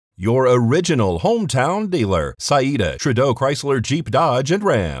your original hometown dealer, Saida, Trudeau Chrysler Jeep Dodge and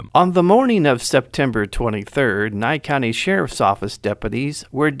Ram. On the morning of September 23rd, Nye County Sheriff's Office deputies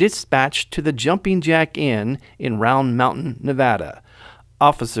were dispatched to the Jumping Jack Inn in Round Mountain, Nevada.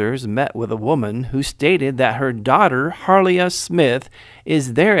 Officers met with a woman who stated that her daughter, Harlia Smith,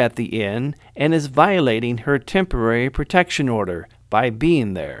 is there at the inn and is violating her temporary protection order by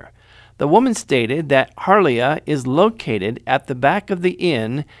being there. The woman stated that Harlia is located at the back of the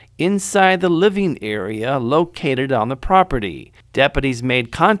inn inside the living area located on the property. Deputies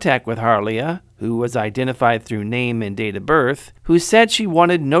made contact with Harlia, who was identified through name and date of birth, who said she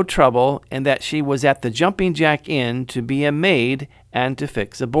wanted no trouble and that she was at the Jumping Jack Inn to be a maid and to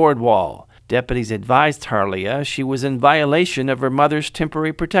fix a board wall. Deputies advised Harlia she was in violation of her mother's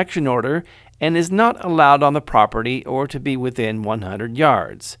temporary protection order and is not allowed on the property or to be within 100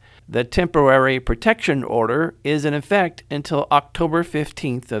 yards. The temporary protection order is in effect until October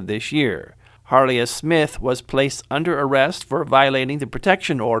 15th of this year. Harlia Smith was placed under arrest for violating the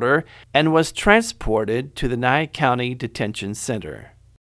protection order and was transported to the Nye County Detention Center.